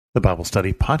The Bible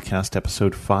Study Podcast,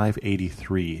 episode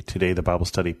 583. Today, the Bible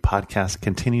Study Podcast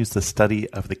continues the study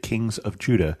of the kings of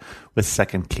Judah with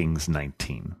 2 Kings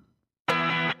 19.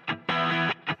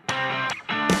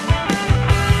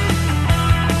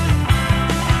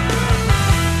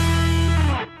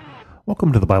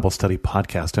 Welcome to the Bible Study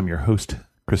Podcast. I'm your host,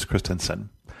 Chris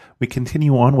Christensen. We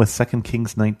continue on with 2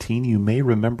 Kings 19. You may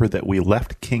remember that we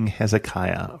left King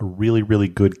Hezekiah, a really, really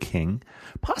good king,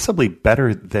 possibly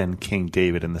better than King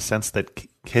David in the sense that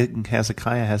King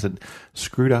Hezekiah hasn't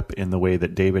screwed up in the way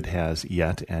that David has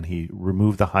yet, and he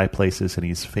removed the high places and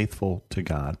he's faithful to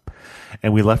God.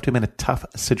 And we left him in a tough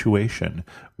situation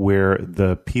where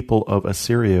the people of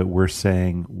Assyria were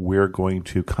saying, we're going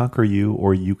to conquer you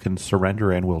or you can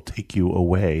surrender and we'll take you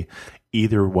away.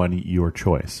 Either one, your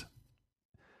choice.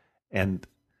 And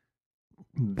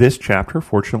this chapter,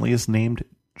 fortunately, is named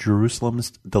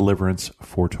Jerusalem's Deliverance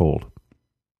Foretold.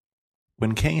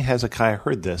 When King Hezekiah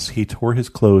heard this, he tore his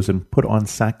clothes and put on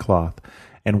sackcloth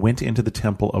and went into the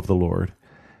temple of the Lord.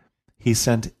 He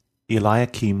sent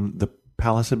Eliakim, the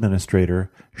palace administrator,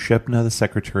 Shebna, the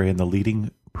secretary, and the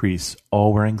leading priests,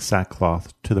 all wearing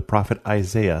sackcloth, to the prophet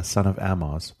Isaiah, son of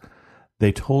Amoz.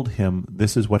 They told him,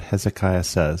 "This is what Hezekiah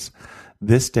says.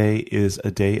 This day is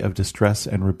a day of distress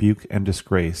and rebuke and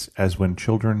disgrace, as when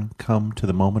children come to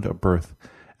the moment of birth,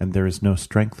 and there is no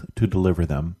strength to deliver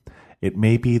them. It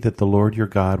may be that the Lord your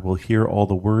God will hear all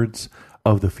the words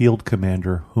of the field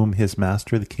commander whom his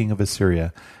master the king of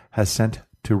Assyria has sent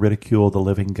to ridicule the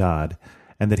living God,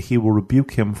 and that he will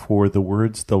rebuke him for the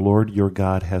words the Lord your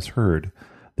God has heard.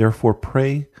 Therefore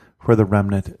pray for the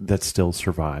remnant that still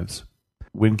survives."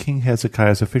 When King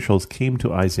Hezekiah's officials came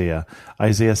to Isaiah,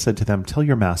 Isaiah said to them, "Tell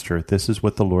your master, this is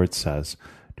what the Lord says.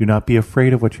 Do not be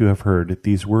afraid of what you have heard,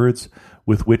 these words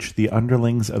with which the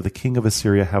underlings of the king of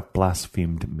Assyria have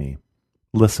blasphemed me.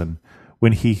 Listen,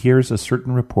 when he hears a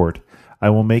certain report, I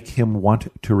will make him want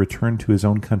to return to his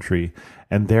own country,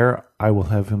 and there I will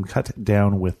have him cut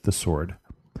down with the sword."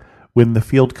 When the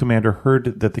field commander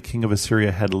heard that the king of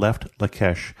Assyria had left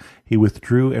Lachish, he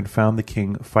withdrew and found the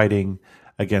king fighting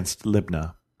against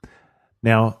Libnah.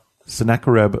 Now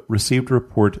Sennacherib received a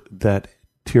report that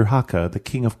Tirhakah, the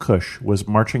king of Cush, was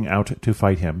marching out to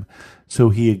fight him. So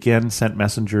he again sent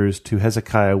messengers to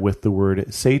Hezekiah with the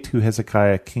word, "Say to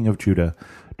Hezekiah, king of Judah,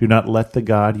 do not let the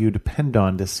God you depend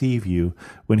on deceive you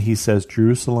when he says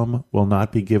Jerusalem will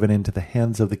not be given into the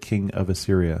hands of the king of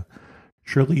Assyria.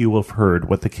 Surely you will have heard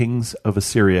what the kings of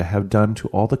Assyria have done to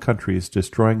all the countries,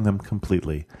 destroying them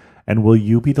completely. And will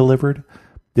you be delivered?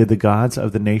 Did the gods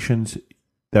of the nations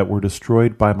that were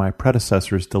destroyed by my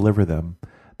predecessors deliver them?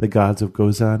 The gods of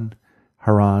Gozan,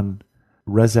 Haran,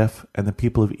 Rezeph, and the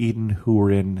people of Eden who were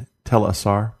in Tel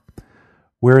Assar?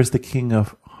 Where is the king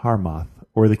of Harmath,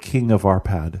 or the king of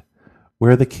Arpad?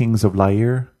 Where are the kings of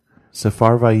Lair,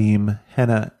 Sepharvaim,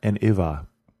 Hena, and Ivah?"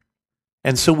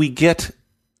 And so we get,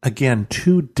 again,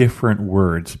 two different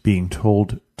words being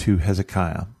told to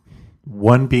Hezekiah.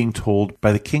 One being told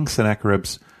by the king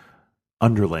Sennacherib's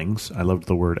underlings, I loved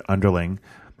the word underling,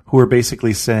 who are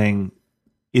basically saying,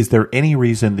 is there any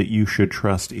reason that you should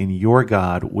trust in your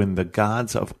God when the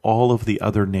gods of all of the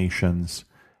other nations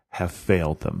have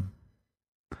failed them?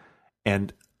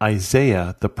 And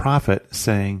Isaiah, the prophet,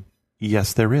 saying,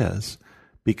 yes, there is,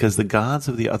 because the gods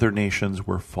of the other nations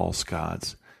were false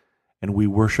gods, and we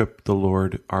worship the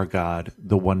Lord our God,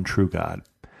 the one true God.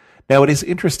 Now, it is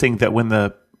interesting that when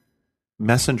the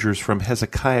messengers from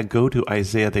Hezekiah go to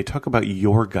Isaiah, they talk about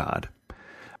your God.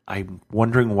 I'm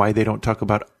wondering why they don't talk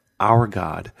about our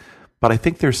God. But I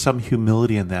think there's some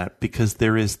humility in that because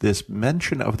there is this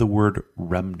mention of the word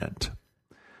remnant.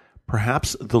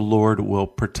 Perhaps the Lord will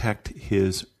protect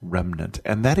his remnant.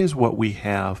 And that is what we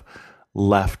have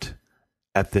left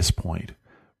at this point.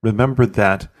 Remember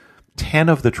that 10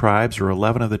 of the tribes or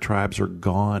 11 of the tribes are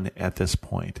gone at this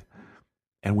point.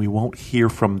 And we won't hear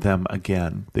from them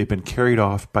again. They've been carried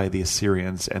off by the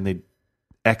Assyrians, and they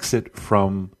exit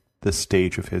from the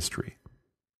stage of history.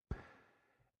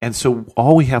 And so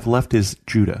all we have left is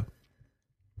Judah.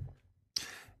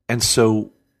 And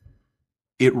so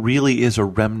it really is a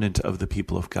remnant of the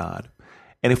people of God.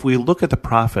 And if we look at the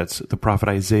prophets, the prophet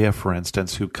Isaiah, for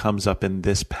instance, who comes up in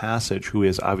this passage, who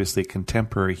is obviously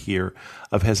contemporary here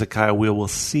of Hezekiah, we will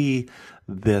see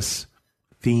this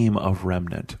theme of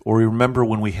remnant. Or remember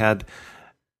when we had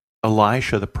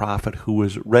Elisha, the prophet, who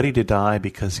was ready to die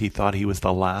because he thought he was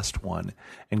the last one.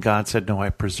 And God said, no, I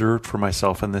preserved for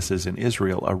myself, and this is in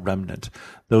Israel, a remnant,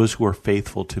 those who are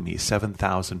faithful to me,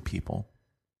 7,000 people.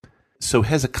 So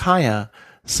Hezekiah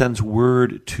sends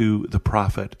word to the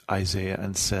prophet Isaiah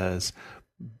and says,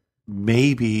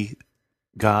 maybe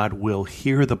God will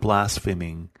hear the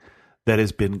blaspheming that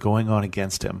has been going on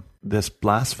against him, this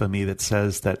blasphemy that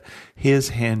says that his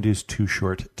hand is too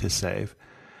short to save.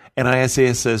 And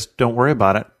Isaiah says, don't worry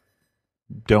about it.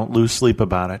 Don't lose sleep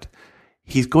about it.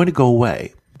 He's going to go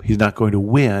away. He's not going to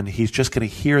win. He's just going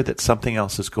to hear that something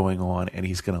else is going on, and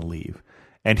he's going to leave.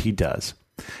 And he does.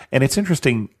 And it's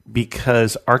interesting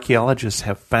because archaeologists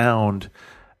have found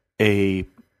I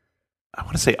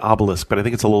want to say obelisk, but I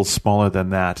think it's a little smaller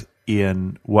than that,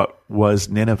 in what was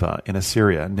Nineveh in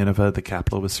Assyria, Nineveh, the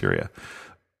capital of Assyria,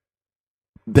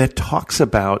 that talks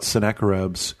about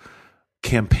Sennacherib's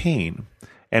campaign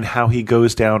and how he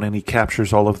goes down and he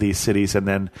captures all of these cities and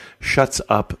then shuts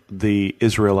up the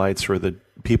Israelites or the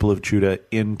people of Judah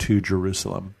into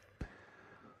Jerusalem,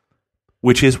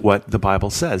 which is what the Bible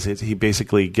says. He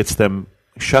basically gets them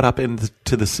shut up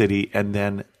into the city and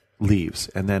then leaves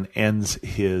and then ends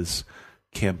his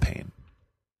campaign.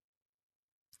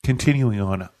 Continuing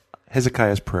on,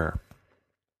 Hezekiah's prayer.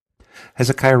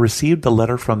 Hezekiah received the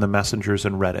letter from the messengers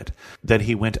and read it. Then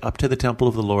he went up to the temple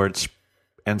of the Lord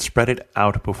and spread it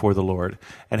out before the Lord.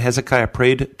 And Hezekiah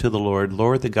prayed to the Lord,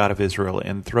 Lord, the God of Israel,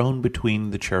 enthroned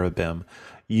between the cherubim.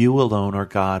 You alone are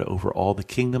God over all the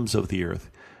kingdoms of the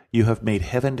earth. You have made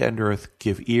heaven and earth.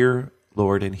 Give ear,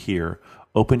 Lord, and hear.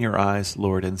 Open your eyes,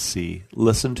 Lord, and see.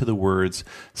 Listen to the words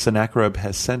Sennacherib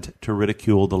has sent to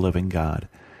ridicule the living God.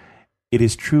 It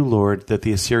is true, Lord, that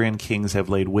the Assyrian kings have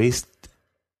laid waste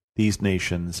these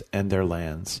nations and their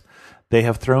lands. They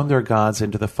have thrown their gods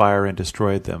into the fire and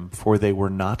destroyed them, for they were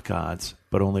not gods,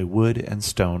 but only wood and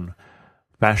stone,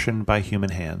 fashioned by human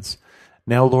hands.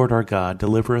 Now, Lord our God,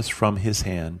 deliver us from his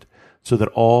hand, so that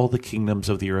all the kingdoms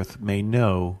of the earth may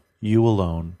know you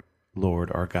alone,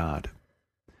 Lord our God.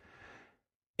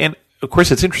 And, of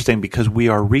course, it's interesting because we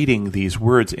are reading these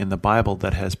words in the Bible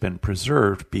that has been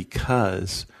preserved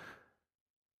because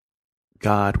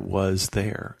God was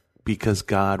there, because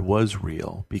God was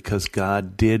real, because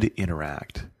God did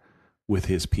interact with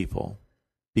his people,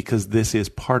 because this is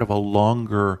part of a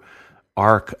longer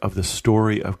arc of the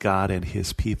story of God and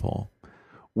his people.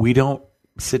 We don't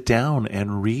sit down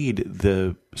and read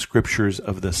the scriptures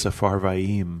of the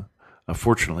Sepharvaim,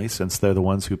 fortunately, since they're the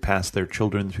ones who pass their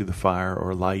children through the fire,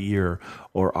 or Lair,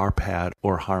 or Arpad,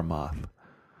 or Harmath.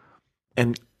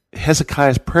 And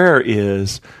Hezekiah's prayer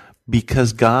is,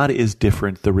 because God is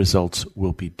different, the results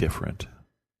will be different.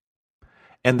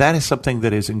 And that is something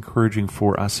that is encouraging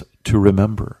for us to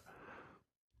remember,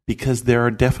 because there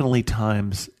are definitely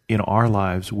times in our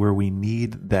lives where we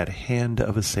need that hand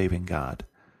of a saving God.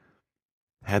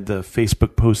 I had the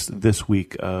Facebook post this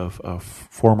week of a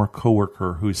former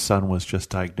coworker whose son was just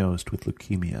diagnosed with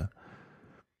leukemia.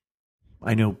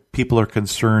 I know people are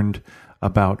concerned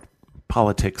about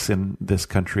politics in this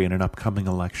country in an upcoming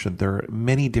election. There are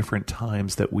many different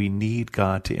times that we need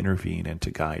God to intervene and to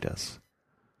guide us.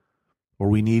 Or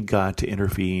we need God to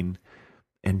intervene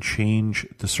and change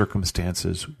the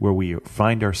circumstances where we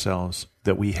find ourselves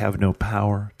that we have no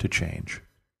power to change.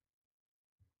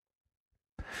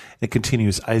 It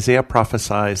continues, Isaiah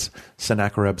prophesies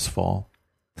Sennacherib's fall.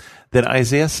 Then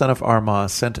Isaiah son of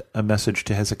Amoz sent a message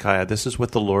to Hezekiah. This is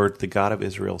what the Lord, the God of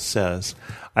Israel, says.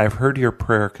 I have heard your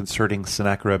prayer concerning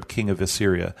Sennacherib, king of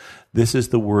Assyria. This is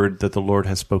the word that the Lord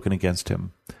has spoken against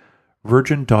him.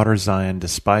 Virgin daughter Zion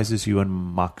despises you and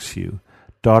mocks you.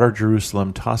 Daughter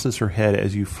Jerusalem tosses her head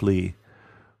as you flee.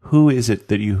 Who is it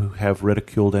that you have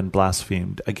ridiculed and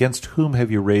blasphemed? Against whom have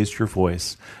you raised your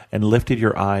voice and lifted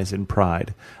your eyes in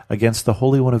pride? Against the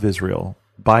Holy One of Israel.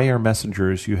 By your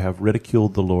messengers you have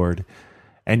ridiculed the Lord,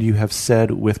 and you have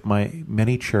said, with my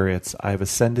many chariots I have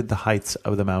ascended the heights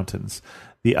of the mountains,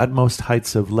 the utmost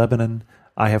heights of Lebanon.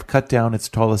 I have cut down its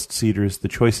tallest cedars, the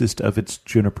choicest of its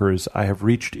junipers. I have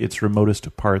reached its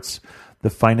remotest parts,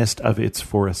 the finest of its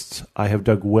forests. I have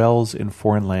dug wells in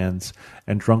foreign lands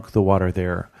and drunk the water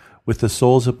there. With the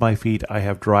soles of my feet I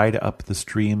have dried up the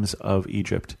streams of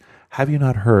Egypt. Have you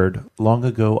not heard? Long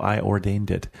ago I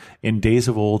ordained it. In days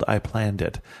of old I planned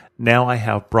it. Now I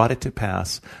have brought it to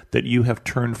pass that you have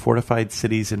turned fortified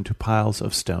cities into piles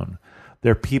of stone.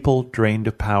 Their people, drained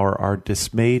of power, are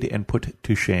dismayed and put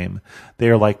to shame. They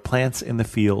are like plants in the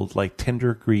field, like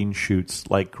tender green shoots,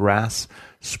 like grass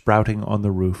sprouting on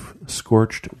the roof,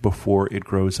 scorched before it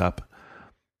grows up.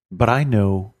 But I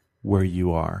know where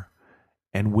you are,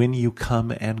 and when you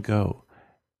come and go,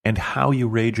 and how you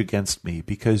rage against me,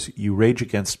 because you rage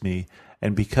against me,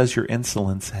 and because your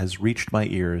insolence has reached my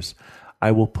ears.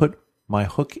 I will put my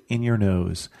hook in your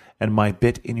nose, and my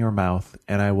bit in your mouth,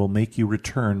 and I will make you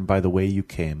return by the way you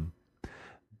came.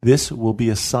 This will be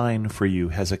a sign for you,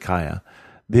 Hezekiah.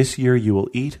 This year you will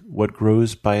eat what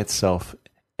grows by itself,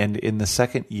 and in the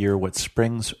second year what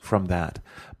springs from that.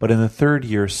 But in the third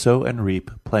year sow and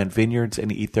reap, plant vineyards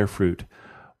and eat their fruit.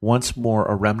 Once more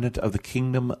a remnant of the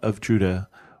kingdom of Judah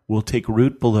will take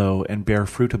root below and bear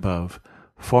fruit above.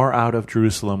 Far out of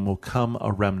Jerusalem will come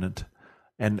a remnant,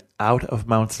 and out of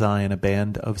Mount Zion a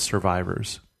band of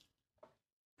survivors.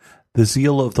 The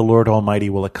zeal of the Lord Almighty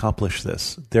will accomplish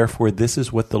this. Therefore this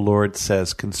is what the Lord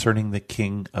says concerning the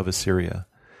king of Assyria.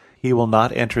 He will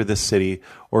not enter this city,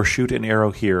 or shoot an arrow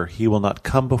here. He will not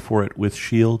come before it with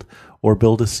shield, or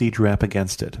build a siege ramp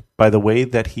against it. By the way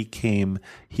that he came,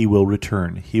 he will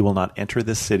return. He will not enter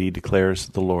this city, declares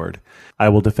the Lord. I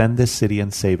will defend this city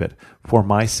and save it, for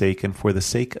my sake and for the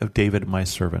sake of David my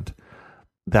servant.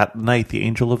 That night the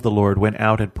angel of the Lord went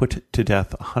out and put to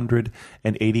death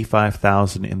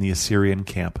 185,000 in the Assyrian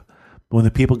camp. When the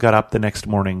people got up the next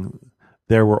morning,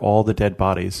 there were all the dead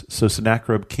bodies. So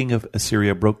Sennacherib, king of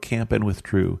Assyria, broke camp and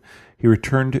withdrew. He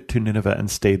returned to Nineveh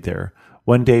and stayed there.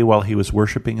 One day while he was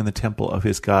worshipping in the temple of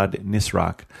his god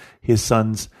Nisroch, his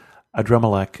sons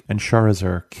Adrammelech and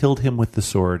Sharezer killed him with the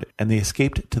sword, and they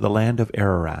escaped to the land of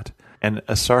Ararat. And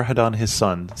Esarhaddon his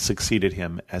son succeeded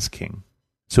him as king.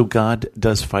 So God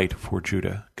does fight for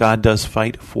Judah. God does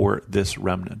fight for this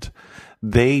remnant.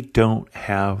 They don't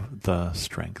have the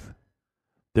strength.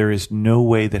 There is no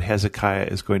way that Hezekiah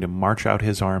is going to march out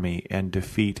his army and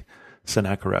defeat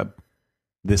Sennacherib,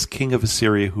 this king of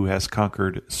Assyria who has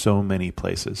conquered so many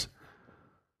places.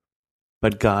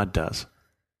 But God does.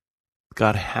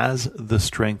 God has the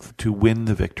strength to win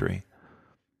the victory.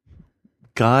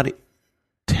 God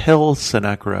tells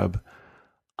Sennacherib,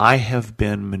 I have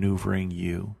been maneuvering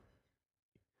you.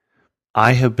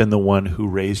 I have been the one who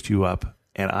raised you up,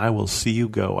 and I will see you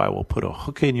go. I will put a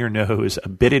hook in your nose, a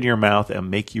bit in your mouth,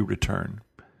 and make you return.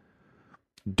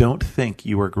 Don't think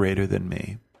you are greater than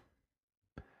me.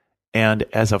 And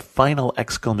as a final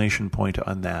exclamation point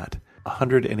on that,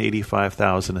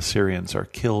 185,000 Assyrians are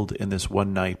killed in this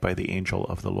one night by the angel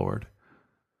of the Lord.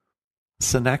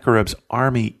 Sennacherib's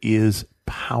army is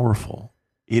powerful.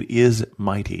 It is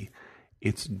mighty.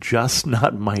 It's just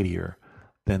not mightier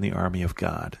than the army of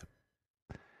God.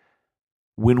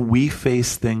 When we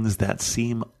face things that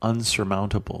seem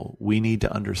unsurmountable, we need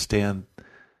to understand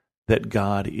that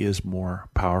God is more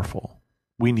powerful.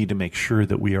 We need to make sure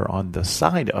that we are on the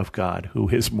side of God who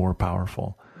is more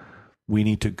powerful. We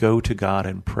need to go to God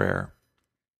in prayer,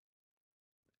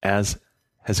 as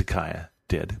Hezekiah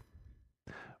did.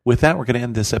 With that, we're going to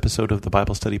end this episode of the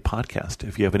Bible Study Podcast.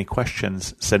 If you have any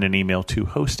questions, send an email to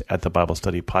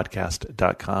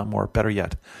host@thebiblestudypodcast.com, or better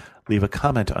yet, leave a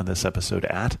comment on this episode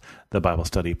at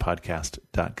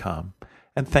thebiblestudypodcast.com.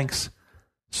 And thanks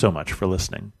so much for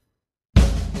listening.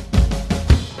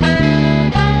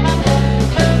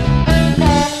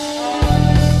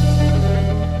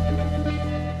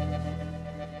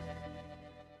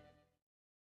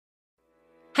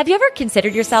 Have you ever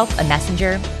considered yourself a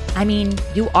messenger? I mean,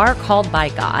 you are called by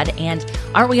God, and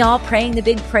aren't we all praying the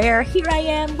big prayer, "Here I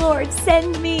am, Lord,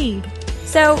 send me"?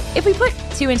 So if we put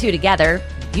two and two together,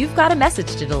 you've got a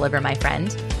message to deliver, my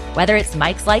friend. Whether it's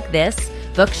mics like this,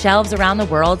 bookshelves around the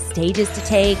world, stages to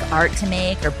take, art to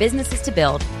make, or businesses to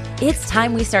build, it's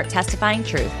time we start testifying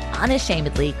truth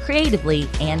unashamedly, creatively,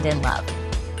 and in love.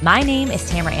 My name is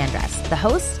Tamara Andress, the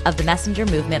host of the Messenger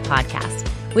Movement podcast,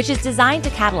 which is designed to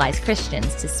catalyze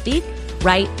Christians to speak,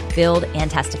 write, build, and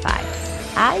testify.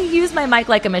 I use my mic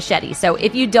like a machete, so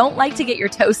if you don't like to get your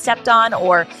toes stepped on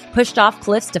or pushed off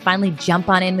cliffs to finally jump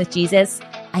on in with Jesus,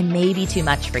 I may be too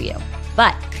much for you.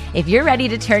 But if you're ready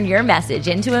to turn your message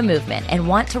into a movement and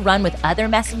want to run with other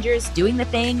messengers doing the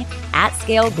thing at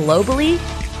scale globally,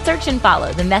 search and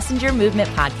follow the Messenger Movement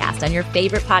podcast on your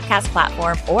favorite podcast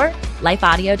platform or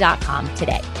lifeaudio.com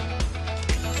today.